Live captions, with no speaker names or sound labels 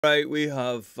Right, we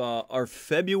have our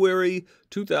February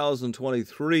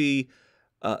 2023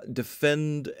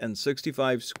 Defend and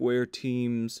 65 Square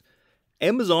teams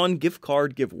Amazon gift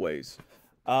card giveaways.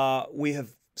 We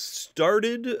have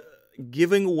started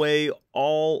giving away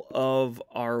all of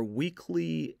our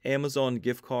weekly Amazon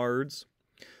gift cards.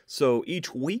 So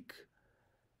each week,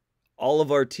 all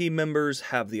of our team members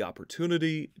have the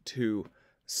opportunity to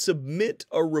submit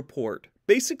a report,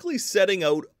 basically setting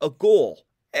out a goal,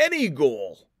 any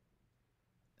goal.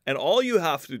 And all you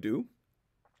have to do,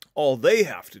 all they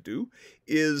have to do,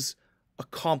 is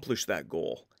accomplish that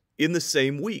goal in the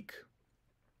same week.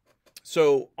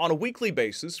 So on a weekly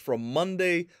basis, from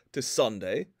Monday to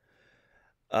Sunday,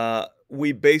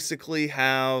 we basically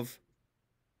have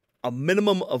a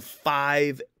minimum of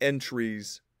 5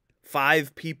 entries.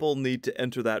 5 people need to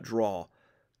enter that draw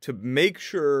to make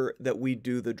sure that we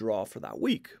do the draw for that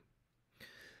week.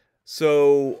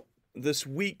 So this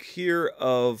week here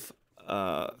of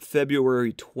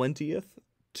February 20th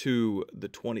to the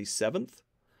 27th,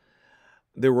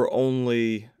 there were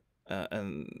only,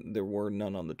 and there were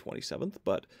none on the 27th,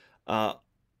 but, February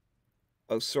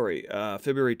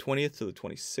 20th to the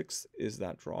 26th is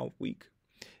that draw week.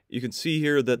 You can see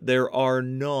here that there are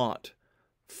not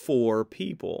 4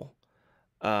 people,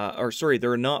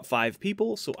 there are not 5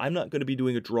 people, so I'm not going to be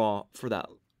doing a draw for that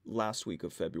last week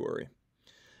of February.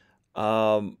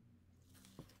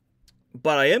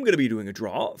 But I am going to be doing a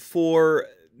draw for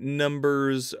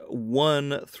numbers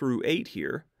 1 through 8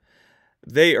 here.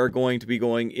 They are going to be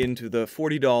going into the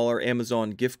 $40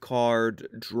 Amazon gift card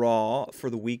draw for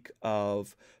the week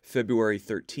of February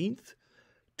 13th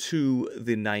to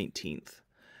the 19th.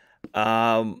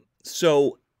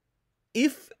 So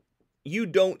if you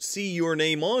don't see your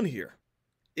name on here,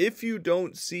 if you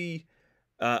don't see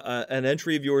an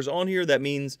entry of yours on here, that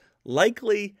means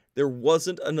likely there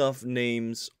wasn't enough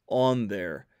names on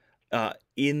there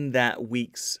in that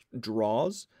week's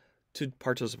draws to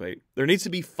participate. There needs to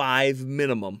be 5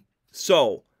 minimum.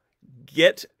 So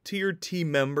get to your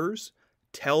team members,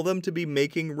 tell them to be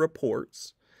making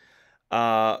reports.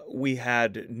 We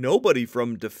had nobody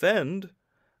from Defend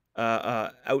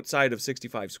outside of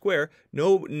 65 Square.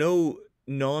 No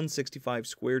non-65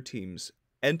 Square teams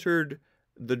entered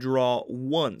the draw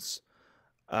once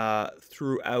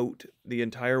throughout the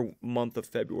entire month of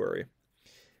February.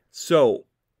 So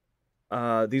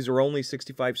these are only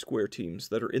 65 Square teams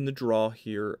that are in the draw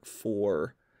here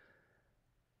for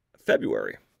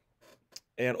February.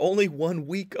 And only 1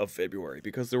 week of February,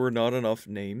 because there were not enough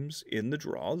names in the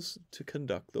draws to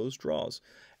conduct those draws.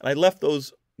 And I left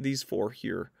these 4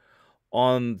 here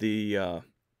on the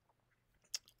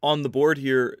board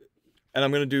here, and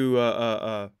I'm going to do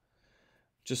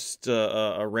just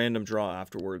a random draw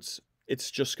afterwards. It's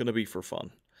just going to be for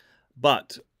fun.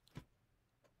 But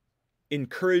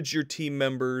encourage your team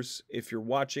members. If you're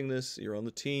watching this, you're on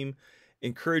the team,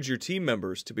 encourage your team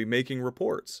members to be making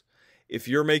reports. If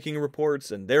you're making reports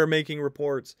and they're making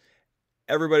reports,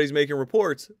 everybody's making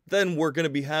reports, then we're going to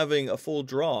be having a full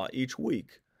draw each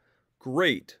week.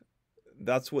 Great.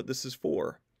 That's what this is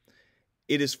for.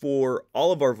 It is for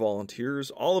all of our volunteers,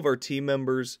 all of our team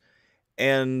members,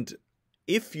 and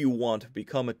if you want to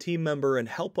become a team member and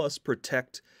help us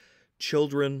protect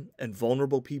children and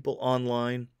vulnerable people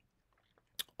online,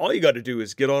 all you got to do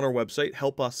is get on our website,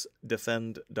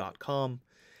 HelpUsDefend.com,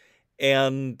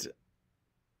 and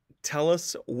tell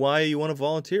us why you want to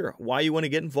volunteer, why you want to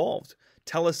get involved.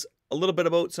 Tell us a little bit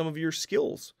about some of your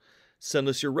skills. Send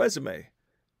us your resume,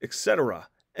 etc.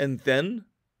 And then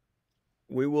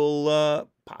we will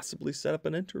possibly set up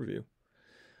an interview.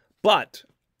 But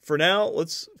for now,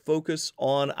 let's focus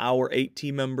on our 8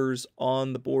 team members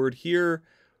on the board here.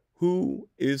 Who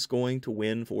is going to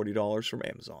win $40 from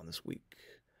Amazon this week?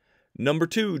 Number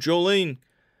 2, Jolene,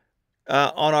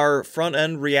 on our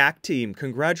front-end React team.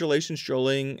 Congratulations,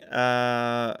 Jolene.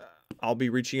 I'll be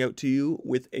reaching out to you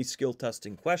with a skill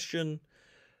testing question.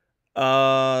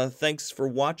 Thanks for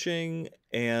watching,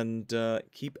 and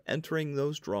keep entering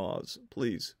those draws,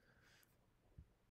 please.